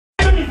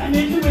kufanisa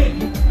network.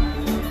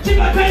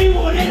 Chibatai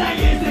monela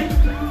yese.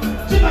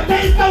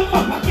 Chibatai stampa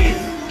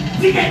paketi.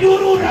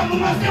 Tikadurura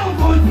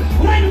mumaselfoni.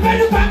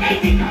 Unanipenda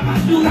pakaiti kama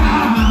sura.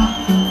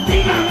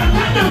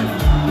 Tingamatana.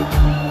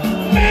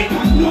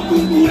 Meka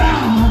nokungura.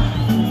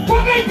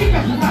 Pakaiti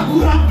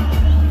kasukagura.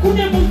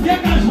 Kune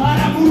muziaka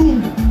zwara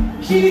murungu.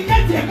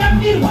 Shirikati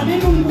yakapirwa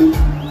nenungu.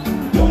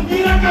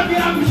 Dongira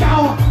kapira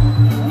kushawa.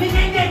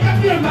 Ningenge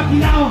kapira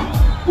bakirawa.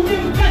 Kune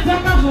mukazi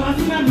akazora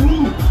sina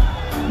nungu.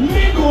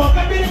 Mego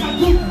wakabere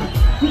matuku.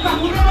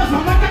 Kukakuna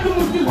mazwamata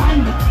kumusti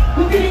wanda.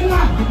 Kukiri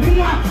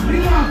rimwa.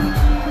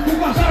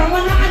 Kukasara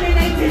wana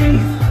anena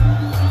itengi.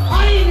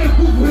 Aine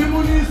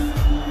kukuremonis.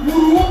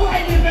 Muruoku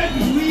aine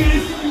beti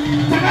wiyes.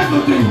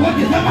 Takazote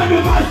wote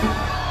zamano masu.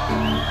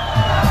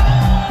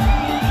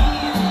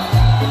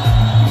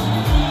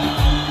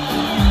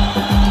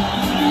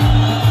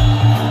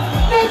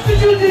 Next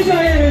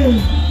judicial.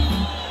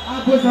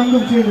 Apo samlo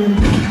chele.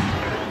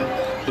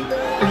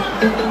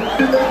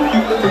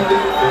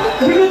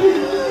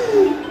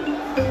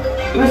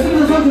 Nasıl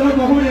da sonra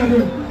bakmaya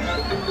geldim.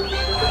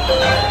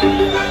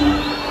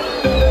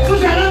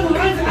 Susana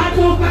bukan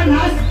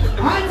atokanas,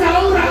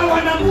 antaura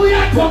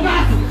wanabuya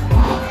tokas.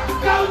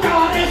 Kau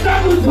tahu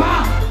esok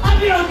bah,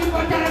 ambil orang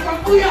bicara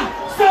kapuya,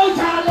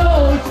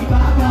 saudara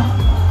cibaba.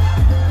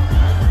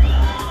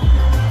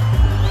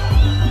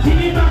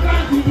 Sini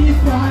makan sini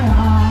saya.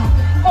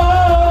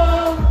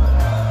 Oh,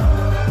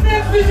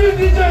 next video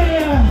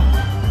dijaya.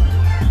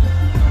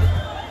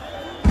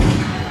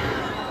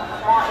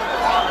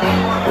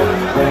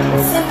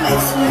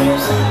 Simplex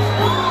Music.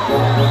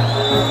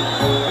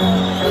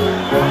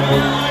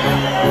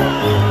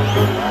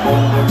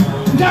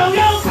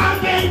 Jauh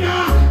sampai na,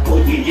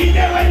 uji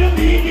kita belum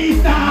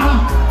bisa.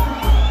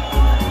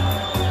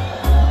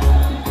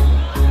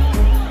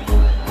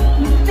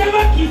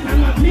 Coba kita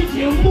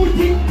ngapain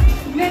muti,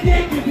 nanti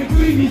kita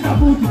kuri bisa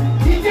muti.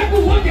 Jika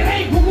kuhoje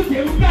lagi kuku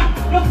teruka,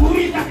 lo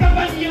kuri tak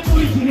kapan dia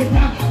kuri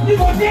cerita. Di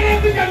hotel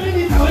kita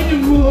mini tahu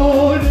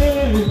jemure.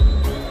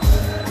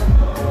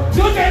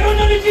 Yo te lo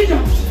no necesito,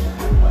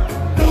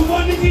 no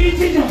voy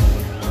necesito.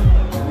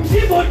 Si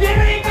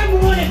bodere kamu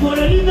boleh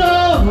korelino,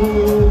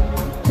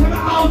 sama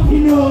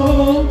outino.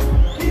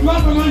 Itu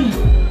apa man?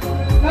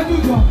 Lagi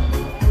tu.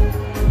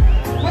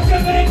 Macam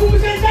mereka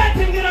musnah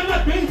tinggal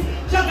makan.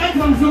 Jangan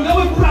kamu suka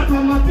berpurat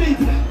makan.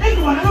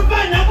 Itu orang apa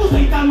nak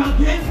usai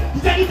makan.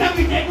 Jadi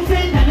tapi saya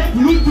usai jangan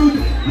bluetooth.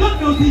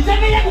 Bluetooth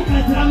jangan yang aku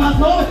kerja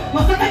masuk.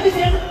 Masa tadi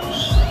saya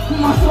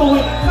masuk.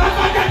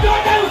 Maka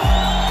jangan.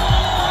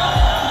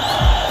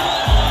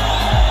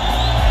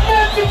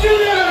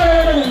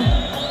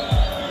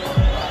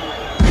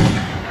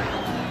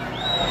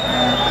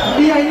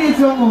 Iya ini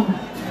semua.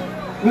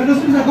 Kalau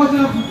sudah kau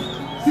sudah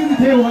sini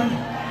tewan,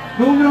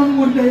 kau memang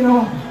muda ini,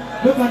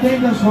 kau pandai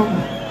dah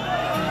semua.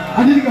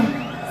 Ada juga.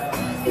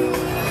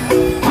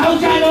 Kau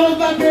jalan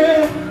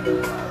pakai.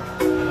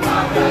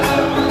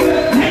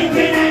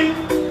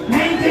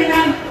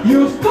 99,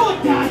 you stop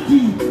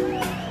dirty.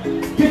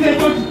 Kita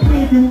ikut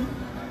pedu.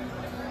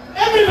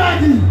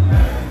 Everybody.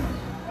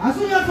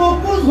 Asunya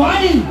fokus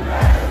wine.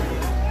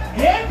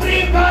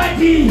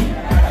 Everybody.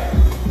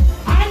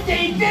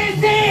 Anjay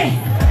jese.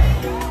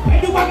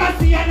 Pedu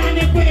wakasiana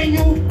ne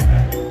kwenyu.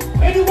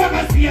 Pedu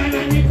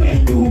wakasiana ne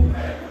kwenyu.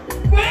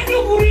 Pedu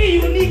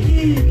kuri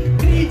uniki.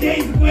 3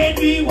 days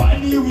kwenyu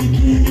wani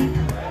wiki.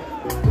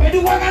 Pedu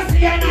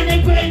wakasiana ne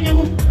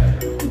kwenyu.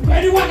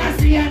 Pedu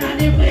wakasiana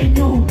ne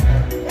kwenyu.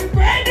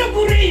 Pedu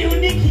kuri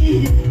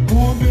uniki.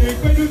 Ombe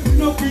pedu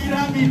sino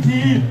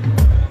piramidi.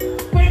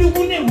 Pedu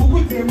kune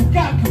hukute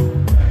mkaka.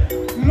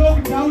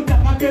 Lockdown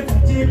takapeta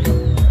cheka.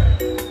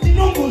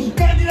 Tinombo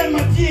zukandira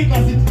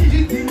macheka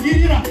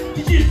zitichizingirira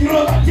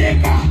tichizirova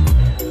cheka.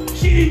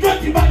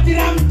 Shiritoti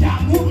batira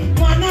mtamu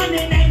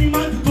mwanane naini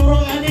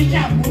manzutoroga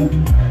neshamu.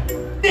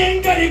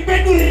 Denga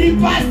ripedu riri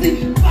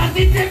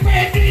pasi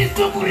tepedu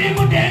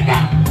isukurimu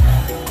denga.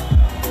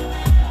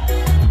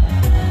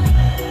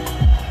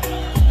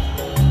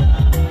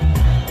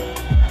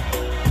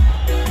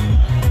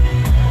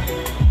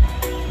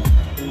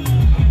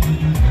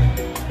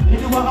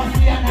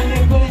 Wakasiana ne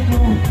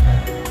kwenyu,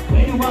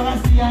 kwenyu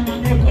wakasiana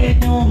ne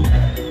kwenyu,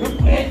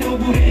 kwenyu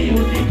bure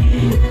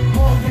uniki.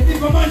 Oh, keti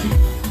komaji.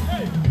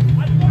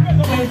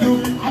 Kwenyu,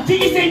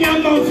 atikise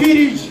nyama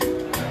firiji,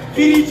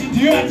 firiji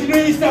ndio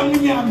atinoisa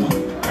munyama.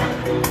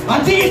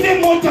 Atikise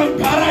mota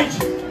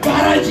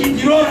garage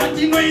ndio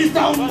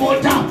atinoisa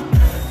mota.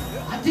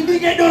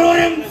 Atibike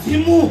dorore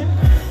msimu,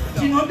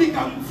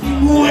 tinobika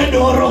msimu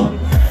wedoro.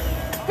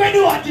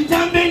 Kwenyu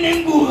atitambe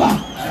nenguva.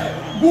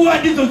 Gua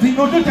dizo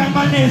zinoto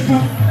tambanesu.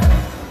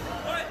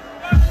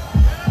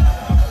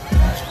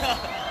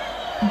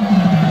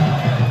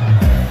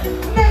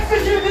 Next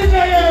DJ.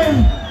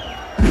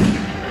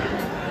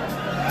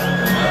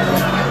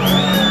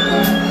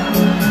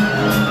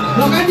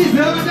 Wakati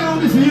zao kama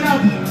umesira.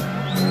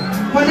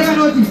 Fanya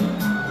noti.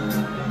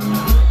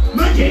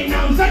 Maje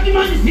na usaki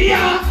manisia.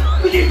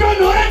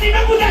 Kujitonora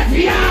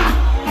nimekudasia.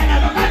 Kana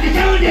wakati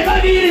chao ndio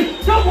babiri.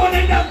 Soko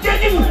nenda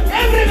mchezo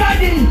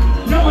everybody.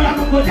 Ndio la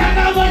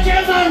kukutana kwa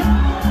chema.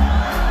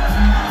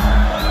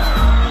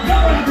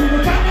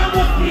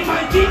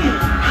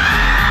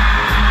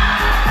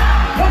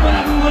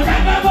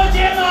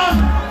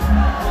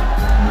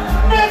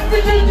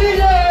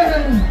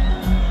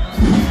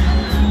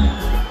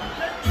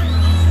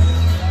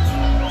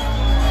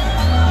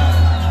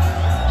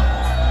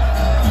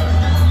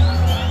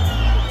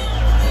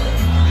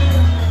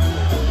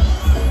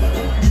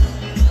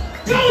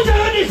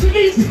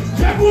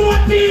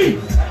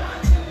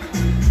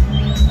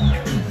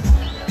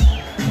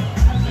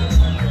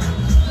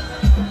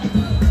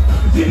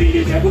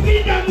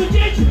 Ukita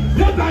muchechi,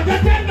 nobata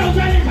tenda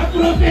ushaleka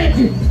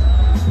profeti.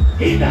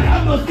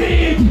 Idaramo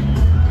street,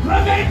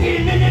 profeti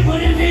nene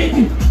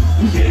moremeti.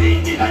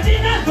 Ushirindi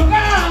katina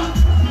soka.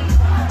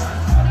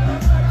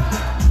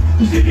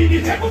 Ushirindi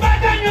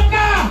sekubata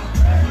nyoka.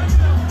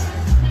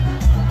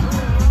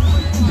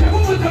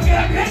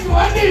 Ushakubutokera great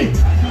wani.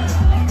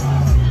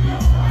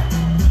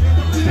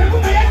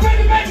 Ushakubaya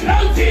kwenye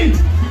background.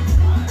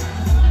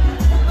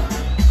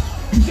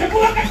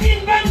 Wakati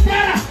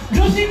inventara,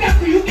 nosika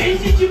kuyuke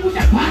isi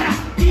chibuta para,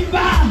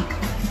 imba,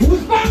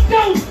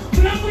 uspamtau,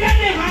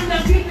 tunamuyane handa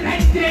green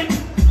right then.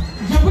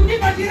 Jabuti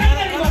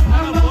basiranga ni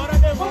wapamba,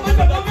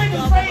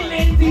 momento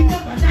silent in the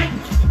bataki.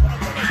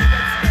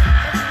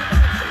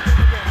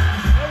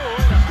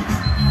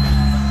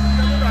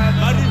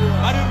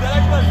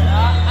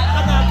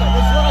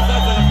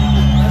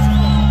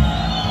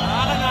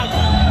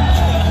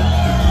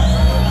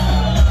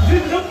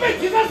 Zizope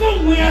kisa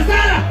songu ya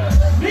Sara.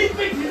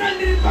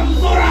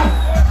 Pamsora.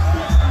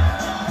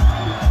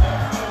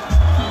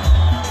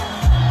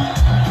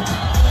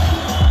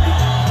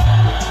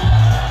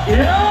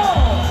 Yeah.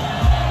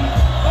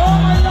 Oh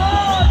my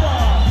Lord.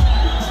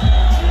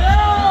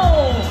 Yeah.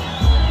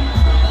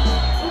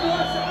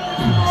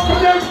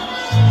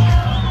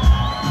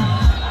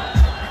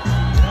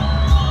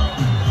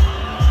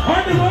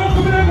 Hadi bana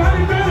kumuna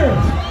hadi böyle.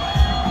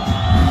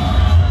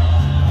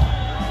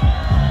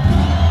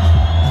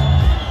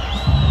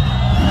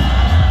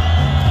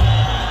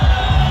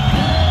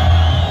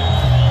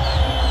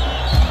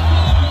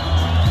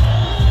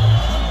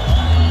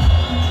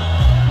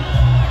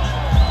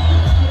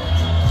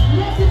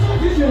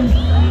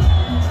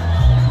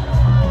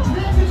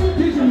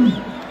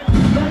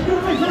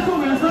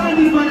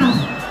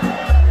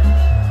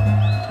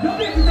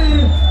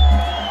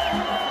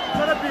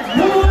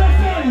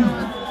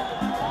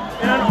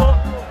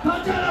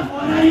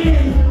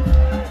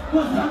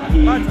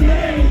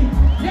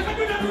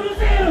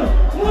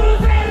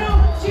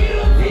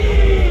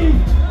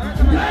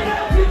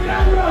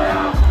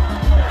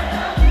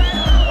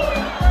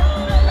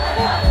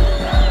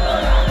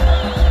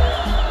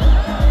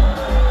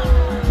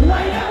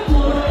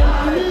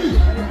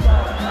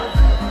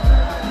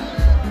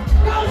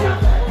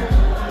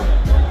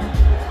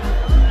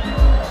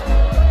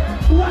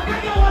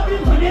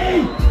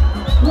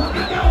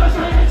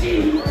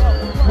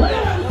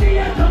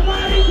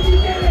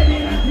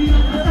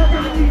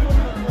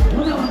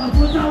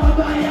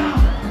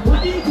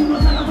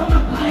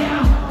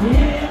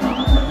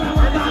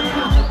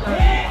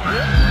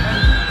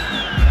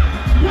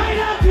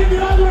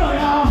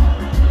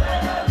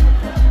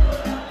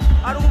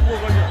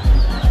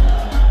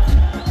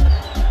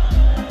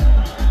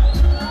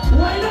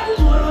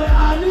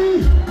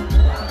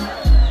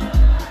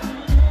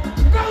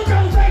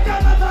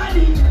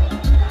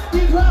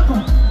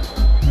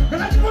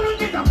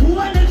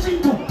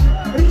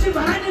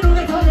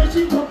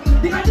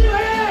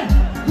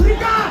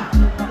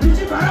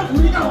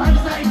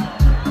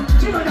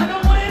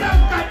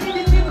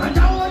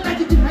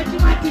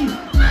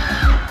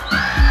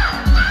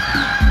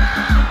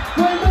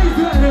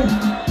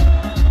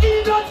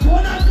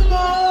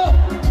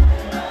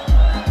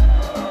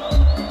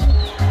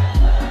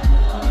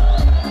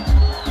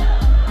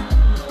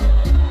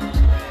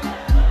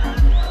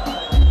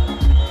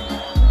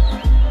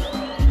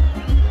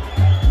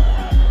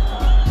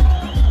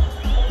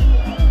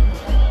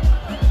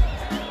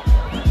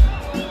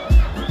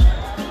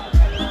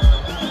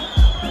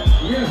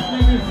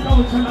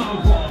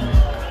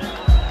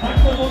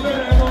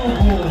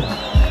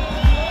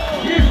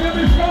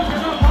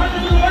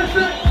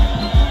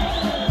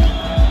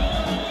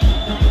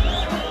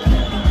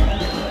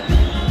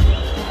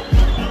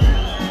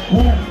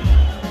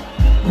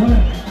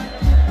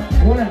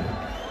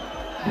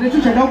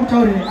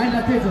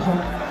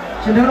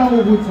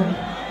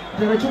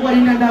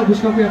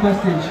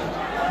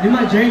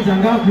 James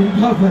and God will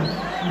govern.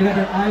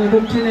 I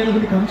don't tell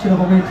anybody come to the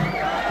comment.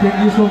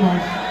 Thank you so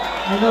much.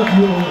 I love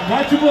you all.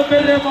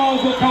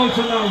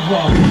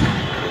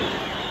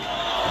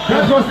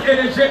 That was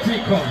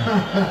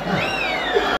energetic.